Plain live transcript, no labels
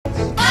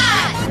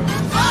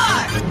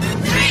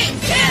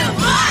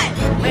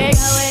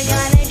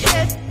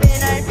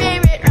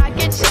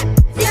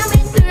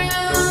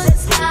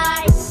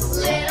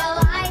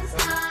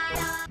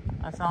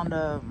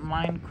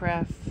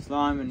Minecraft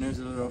slime, and there's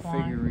a little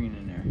slime. figurine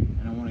in there,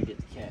 and I want to get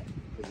the cat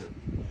because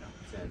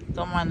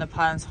Don't mind the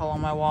pines hole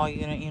on my wall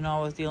unit. You know,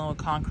 I was dealing with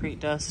concrete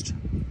dust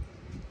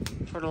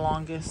for the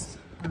longest.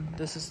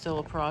 This is still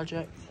a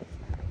project.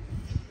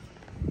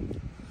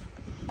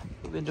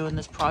 We've been doing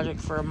this project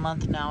for a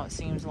month now, it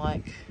seems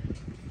like.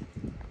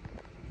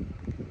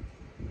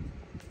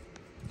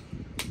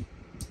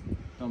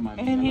 Don't mind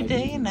me. Any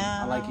day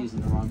now. I like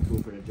using the wrong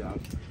tool for the job.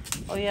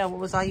 Oh yeah, what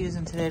was I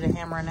using today to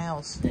hammer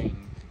nails?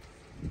 Dang.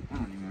 I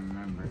don't even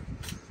remember.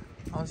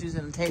 I was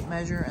using a tape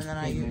measure, and then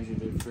I measured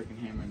the freaking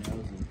hammer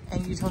nails.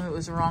 And you told me it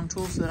was the wrong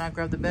tool, so then I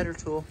grabbed the better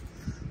tool.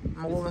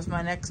 What was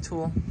my next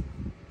tool?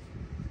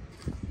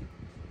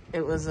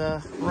 It was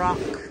a rock.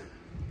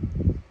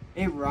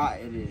 It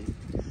rotted.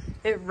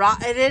 It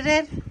rotted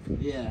it?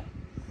 Yeah.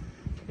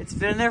 It's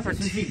been in there for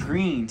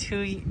green.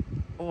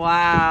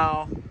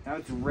 Wow. Now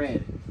it's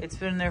red. It's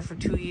been in there for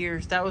 2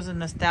 years. That was a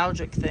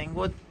nostalgic thing.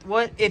 What?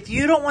 If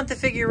you don't want the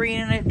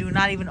figurine in it, do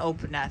not even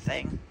open that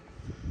thing.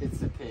 It's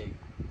the pig.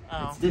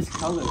 Oh. It's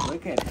discolored.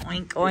 Look at it.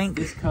 Oink, oink.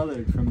 It's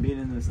discolored from being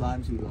in the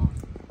slime too long.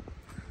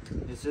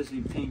 It's supposed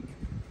to be pink.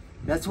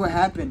 That's what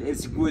happened.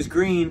 It was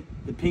green.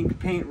 The pink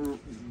paint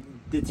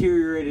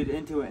deteriorated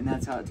into it, and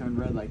that's how it turned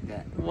red like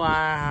that.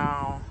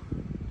 Wow.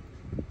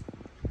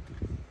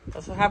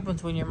 That's what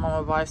happens when your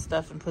mama buys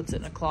stuff and puts it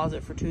in a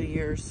closet for 2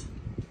 years.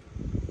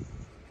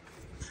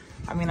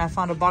 I mean, I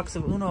found a box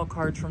of Uno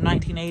cards from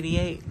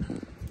 1988.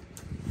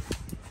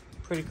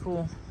 Pretty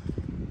cool.